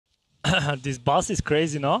This bass is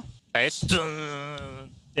crazy, no? Bass?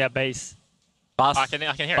 Yeah, bass. Bass. I can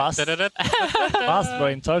hear bass. it. Bass, bro,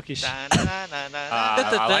 in Turkish. I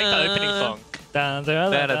like the opening song. Look,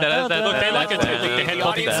 they like it too. The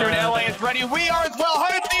audience here in LA is ready. We are as well.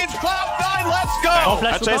 Huhi, Cloud9, let's go! Oh,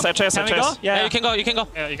 flash, I chase. Yeah, you can go.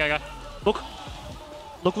 Yeah, you go.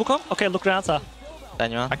 Look, Wukong. Okay, look, Granata.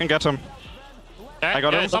 I can get him. Okay, I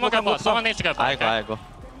got him. Someone go. Someone needs to go. I go.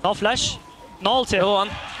 No flash. No ulti. Go on.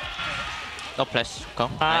 No flash.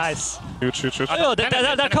 Come. Nice. Shoot. Oh, they're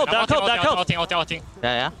caught. Ulting.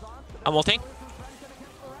 Yeah. I'm ulting.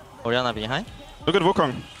 Orianna behind. Look at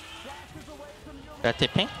Wukong. They're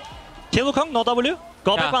tipping. Kill Wukong, no W.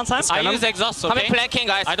 Go back one time. I use exhaust, okay? Coming flanking,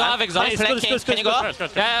 guys. I don't have exhaust. Flanking. Can you go?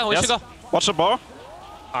 Yeah, we should go. Watch the ball.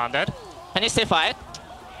 I'm dead. Can you stay fight?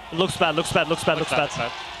 Looks bad.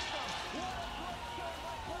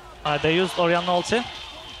 They used Orianna ulti.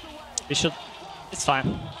 We should... It's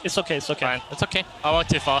fine. It's okay. Fine. It's okay. I went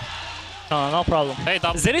too far. No problem. Hey,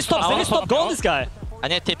 Zeri stop. Go on this guy. I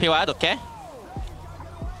need TP wide, okay?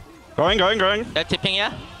 Going. They're tipping,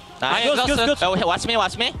 yeah? Nice. Good. Oh, watch me.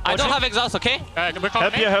 I don't have exhaust, okay? We're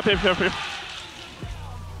coming. Help here.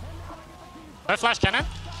 No flash cannon.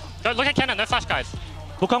 Go, look at cannon. No flash, guys.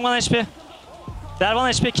 Wukong 1 HP. They're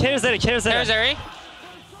 1 HP. Carry Zeri. There's Zeri.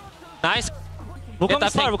 Nice.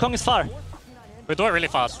 Wukong is far. We do it really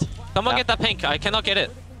fast. Someone get that pink. I cannot get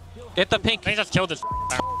it. Get the pink. They just killed this.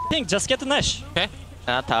 Pink, just get the Nash. Okay.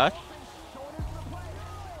 Tower.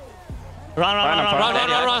 Run.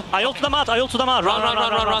 I ult to the mat.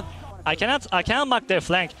 Run. I cannot mark their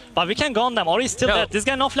flank, but we can go on them. Or he's still dead. This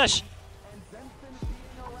guy no flash.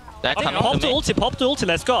 They're coming Pop to the me. ulti.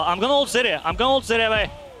 Let's go. I'm gonna ult Zeri away.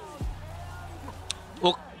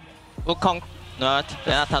 Wukong. Not.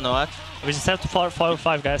 Renata not. We just have to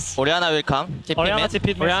 4-5 guys. Orianna will come. TP Orianna mid. TP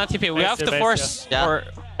mid. Orianna TP. We have to force. Yeah. Or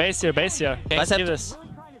Base here. Guys, Let's do this.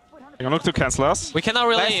 I can look to cancel us. we cannot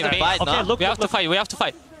really. Guys, fight, Okay, no? look. We have to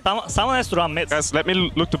fight. Someone has to run mid. Guys, let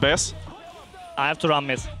me look to base. I have to run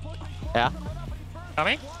mid. Yeah.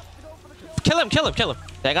 Coming? Kill him.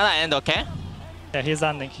 They're gonna end, okay? Yeah, he's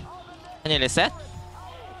landing. Can you reset?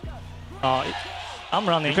 Oh, I'm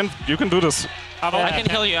running. You can do this. I can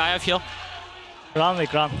heal you. I have heal. Run,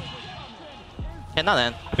 Vic, run. Cannot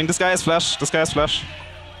end. I think this guy has flash.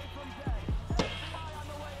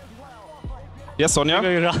 Yes, Sonya.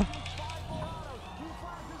 Go, run.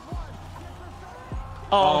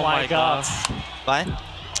 Oh my god. Fine.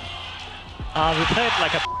 We played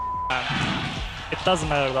like a man. It doesn't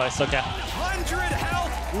matter though, it's okay. 100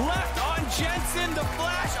 health left on Jensen. The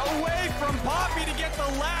flash away from Poppy to get the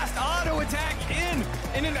last auto attack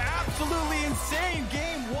in an absolutely insane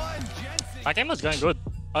game 1. Jensen. My game was going good.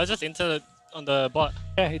 I was just on the bot.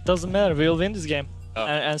 Yeah, it doesn't matter. We'll win this game. Oh.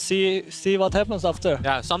 And see what happens after.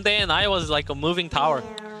 Yeah, Ssumday and I was like a moving tower.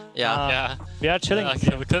 Yeah. Yeah. We are chilling.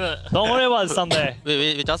 Okay, we couldn't. Don't worry about it Ssumday.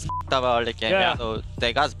 We just f***ed up early game, Yeah. so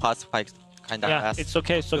they got past fight kinda Yeah, fast. it's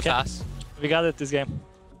okay. Too fast. We got it this game.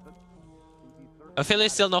 I feel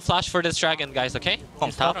it's still no flash for this dragon, guys. Okay.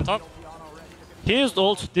 From top. On top. He used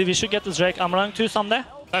ult. We should get this Drake. I'm running to Ssumday.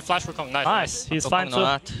 No flash will come. Nice. He's fine too.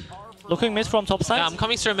 Not. Looking mid from top side. Yeah, I'm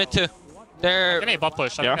coming through mid too. They're. Give me a bot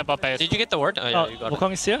push. I'm gonna bot base. Did you get the word? Oh yeah, you got it.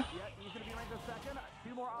 Wukong is here.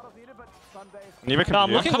 Neither can No, I'm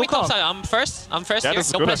be. looking- Coming Wukong. top side. I'm first. Yeah, here. this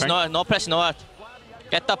is No good, I press, think. no press, no what.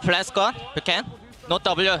 Get the plans gone. You can. No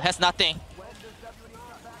W, has nothing.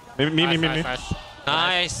 Me. Nice.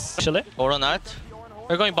 Nice. Actually, Or not.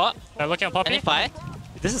 We're going bot. They're looking at Any Poppy. fight?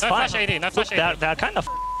 this is No fine. flash AD. No flash Look, AD. they're kind of.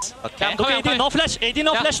 Okay. I'm Look, coming, AD, no flash. AD,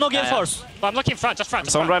 no Yeah. flash, no game Yeah. force. But I'm looking front. Just front.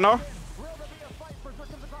 Someone right now.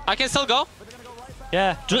 I can still go.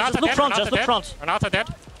 Yeah, just look front. Just look front. Renata dead.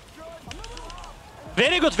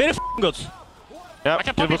 Very good. Very f***ing good. Yeah, I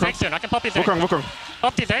can kill pop his egg Wukong. soon. I can pop his egg. Wukong.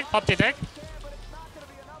 Pop his egg. Pop his egg.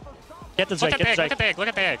 Get the Look Drake. at Get the the egg. Look Drake. at the egg. Look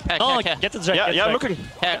at the egg. Care, No, care. get the Drake. Yeah, get the yeah, Drake. looking.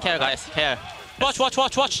 Care, guys. Care.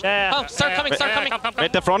 Watch. Yeah. Oh, start coming. Come.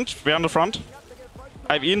 Wait, the front. We're on the front.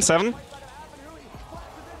 I've in 7.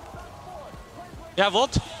 Yeah,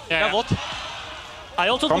 Volt. Yeah. Yeah, Volt. I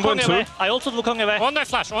ulted Combo Wukong in two. away. I ulted Wukong away. One no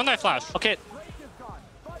flash. Okay.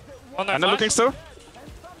 One no And they're flash. looking still.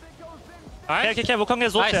 Nice. Okay. Wukong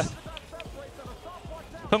is ult Nice. here.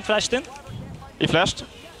 Wukong flashed in. He flashed.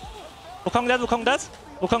 Wukong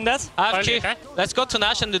dead. I have Early, Q. okay. Let's go to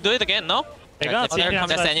Nash and do it again. No. They're gonna That's TP on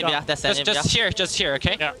side. Anivia. That's Anivia. Just here.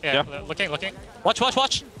 Okay. Yeah. Looking. Watch.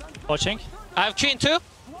 Watching. I have Q in 2.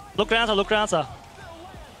 Look Granata.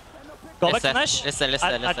 Go back to Nash. Listen.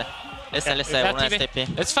 Yeah, One TV.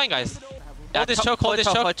 STP. It's fine, guys. Hold this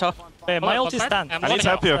choke. Hey, my ult is stand. I need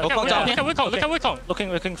help here. Look at Wukong.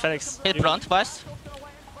 Looking Felix. Hit front first.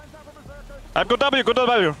 I have good W, good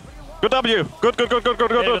W. Good W. Good, good, good, good, good,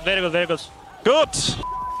 Very good. good, very good, very good. Good.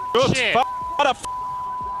 Good. Shit. What a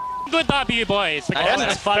Good W, boys.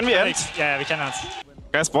 End. Can we end? Yeah, we can end.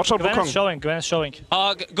 Guys, watch out Gwen is Wukong. showing, Gwen is showing.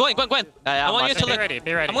 Gwen. Yeah, I want you to Be look. ready,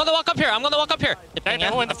 be ready. I'm gonna walk up here. Hey,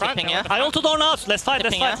 they're all in the front. Tipping, they're all in the I front. ulted or not, let's fight,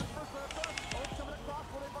 let's Tipping, fight.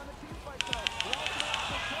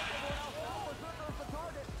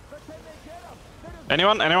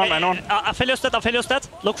 Anyone? Aphelios dead.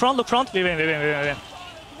 Look front. We win.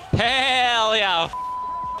 Hell yeah.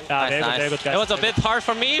 Yeah, very nice. good, It guys. was a bit hard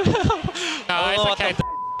for me. No, it's what okay. the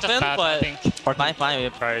Just bad, I but- think.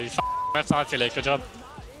 Fine. Bro, that's not Philly. Good job.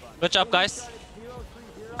 Good job, guys.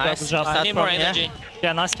 Nice. Good job. I Start need more from here. energy.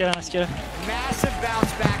 Yeah, nice carry. Massive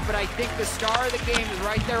bounce back, but I think the star of the game is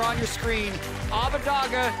right there on your screen.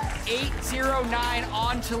 Abbedagge 809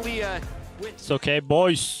 on Talia. It's okay,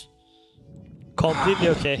 boys. Completely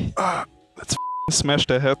okay. Smash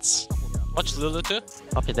their heads. Watch Lulu too.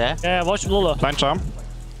 Copy there. Yeah, watch Lulu. Blind charm.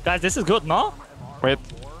 Guys, this is good, no? Wait.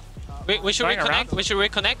 We should Going around.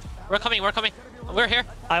 reconnect. We're coming. We're here.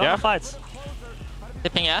 I Yeah. wanna fight.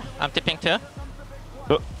 Tipping, yeah. I'm tipping too.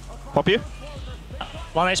 Poppy.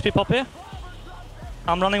 1 HP Poppy.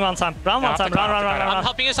 I'm running one time. Run one Yeah, time. after Run. cut. I'm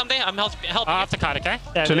helping you someday. I'm helping I'll you. have to cut, okay?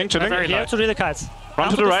 Yeah, Chilling. very We low. have to read the kites. Run Come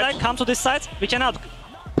to the this right. side, come to this side. We can help.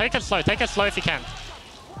 Take it slow if you can.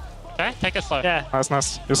 Okay, take it slow. Yeah.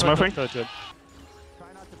 Nice. You're smurfing. Good.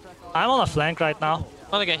 I'm on a flank right now.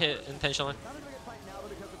 I'm gonna get hit intentionally.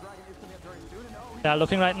 Yeah,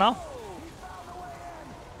 looking right now.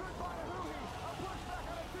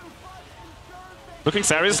 Looking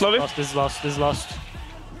serious slowly. This is lost.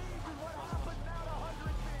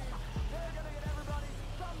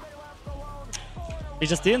 We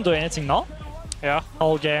just didn't do anything, no? Yeah.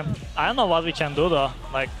 Whole game. I don't know what we can do though.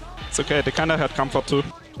 Like, It's okay. They kinda had comfort too.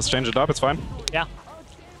 Let's change it up. It's fine. yeah.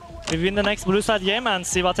 We win the next blue side game and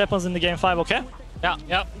see what happens in the game 5, okay?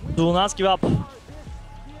 Yeah. Do not give up.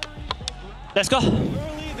 Let's go.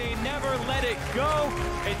 Early, they never let it go.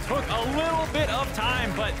 It took a little bit of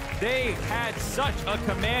time, but they had such a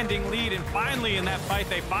commanding lead. And finally, in that fight,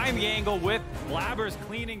 they find the angle with Blabber's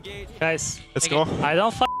clean engage. Guys, Let's go. I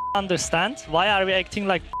don't understand why are we acting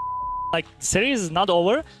like the series is not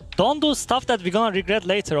over. Don't do stuff that we're gonna regret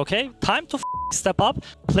later, okay? Time to step up,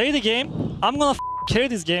 play the game. I'm gonna carry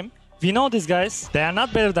this game. We know these guys. They are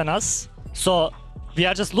not better than us. So we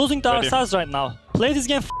are just losing to Ready. ourselves right now. Play this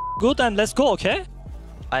game good and let's go, okay?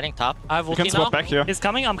 Fighting top. I have You can ulti now. swap back here. He's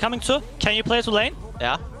coming, I'm coming too. Can you play to lane?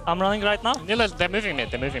 Yeah. I'm running right now. They're moving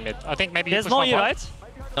mid. I think maybe you There's push no one E, bot.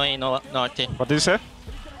 right? No ulti. What did you say?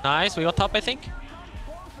 Nice. We got top, I think.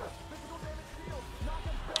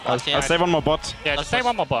 I'll save one more bot. Yeah, just stay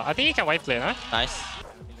one more bot. I think you can wave clear, no? Nice.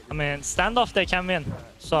 I mean, standoff they can win.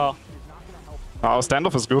 So, Our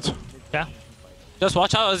standoff is good. yeah. Just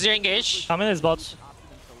watch out as you engage. Come in his bot.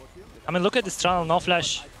 I mean, look at this channel, no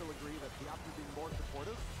flash.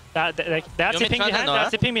 They are You tipping mean behind, no, they are huh?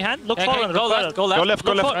 tipping behind. Look Okay, forward, go look left, forward. go left. Go left,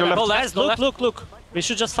 go left, go left. Guys, Go left. look. We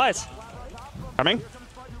should just fight. Coming.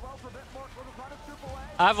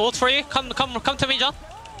 I have ult for you. Come to me, John.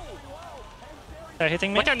 They're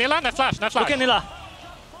hitting me. Look at Nila, no flash. Look at Nila.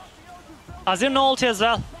 Azir no ulti as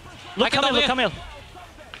well. Look, can Camille, W.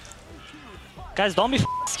 Guys, don't be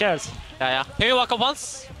scared. Yeah. Here you walk up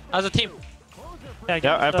once as a team.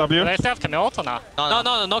 Yeah, I have W. Do they still have Camille ult or not? No,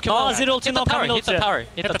 Camille. No, Azir ulti, Hit no the tower. Camille Hit the ulti. tower.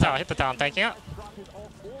 Hit the tower, I'm taking it.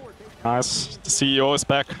 Nice. The CEO is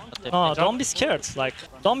back. No, don't be scared. Like,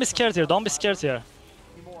 don't be scared here. Don't be scared here.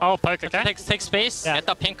 Oh, poke, okay? Take space. Yeah. Get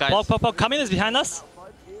the pink, guys. Poke. Camille is behind us.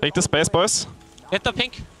 Take the space, boys. Hit the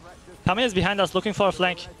pink. Camille is behind us, looking for a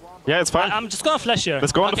flank. Yeah, it's fine. I'm just gonna flash here.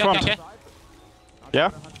 Let's go on the front. Okay. Yeah.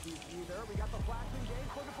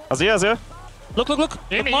 Azir. Look. Look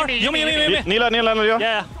more. Yumi. Nila.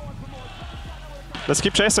 Yeah. Let's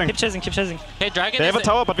keep chasing. Keep chasing. Okay, Dragon. They have a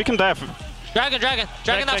tower, but we can dive. Dragon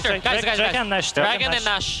after. Guys. Drake and Nash. Dragon and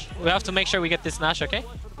Nash. We have to make sure we get this Nash, okay?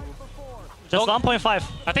 Just 1.5.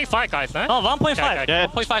 I think 5 guys, no? No, 1.5. Okay. Yeah,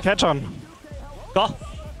 1.5. catch on. Go.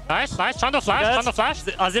 Nice. Trying to flash.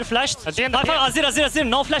 Azir flashed. Azir in the Azir.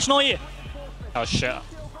 No flash, no E. Oh, shit.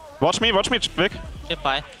 Watch me, Vic. Chip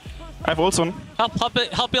by. I have ult soon.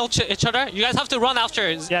 Help each other. You guys have to run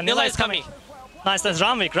after. Yeah, Nila is coming. Nice.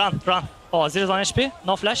 Run, Vic. Run. Oh, Azir is 1 HP.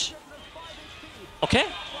 No flash. Okay.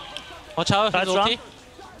 Watch out. Guys, his run. ulti.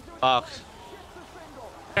 Fuck.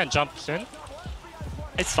 Can jump soon.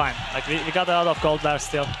 It's fine. Like, we got a lot of gold there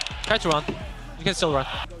still. Try to run. You can still run.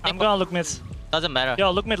 I'm gonna look mid. Doesn't matter.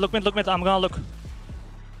 Yo, look mid. I'm gonna look.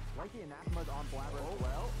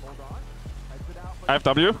 I have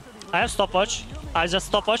W. I have stopwatch. I just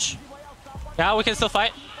stopwatch. Yeah, we can still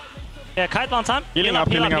fight. Yeah, kite one time. Healing heal up,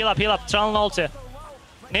 healing heal up, heal up. Channel ulti.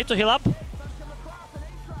 Need to heal up.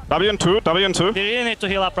 W and 2, W and 2. We really need to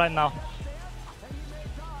heal up right now.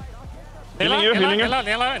 Healing you, healing you.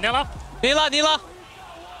 Nila!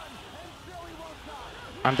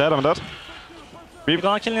 I'm dead, I'm dead. We're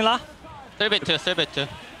gonna kill Nila. 3v2, 3v2.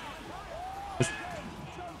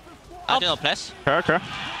 Arjun no flash. Okay, okay.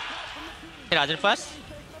 Hit Arjun first.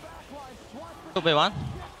 2v1.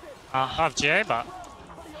 I have GA, but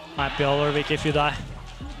Might be over weak if you die.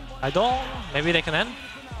 I don't. Maybe they can end.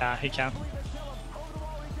 Yeah, he can.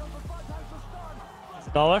 Is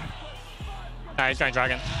it over? Nah, he's going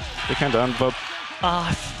dragon. We can't end, but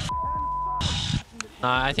Ah,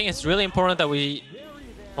 Nah, I think it's really important that we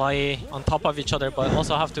play on top of each other, but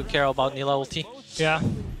also have to care about Nila ulti. yeah.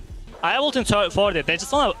 I have ult in 40. They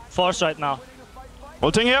just wanna force right now.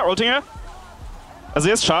 ulting here, ulting here.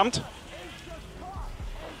 Azir is charmed.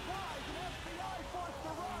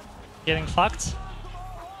 Getting fucked.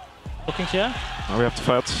 Looking here. Now we have to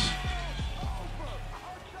fight.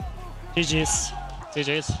 GG's.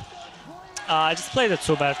 GG's. I just played it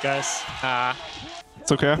too bad, guys.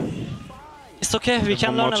 It's okay. It's okay, we can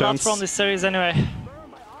one learn more a lot chance. from this series anyway.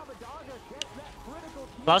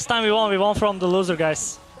 Last time we won from the loser,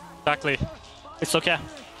 guys. Exactly. It's okay.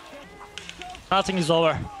 Nothing is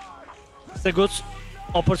over. It's a good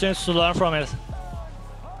opportunity to learn from it.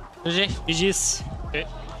 GG. GG's. Okay.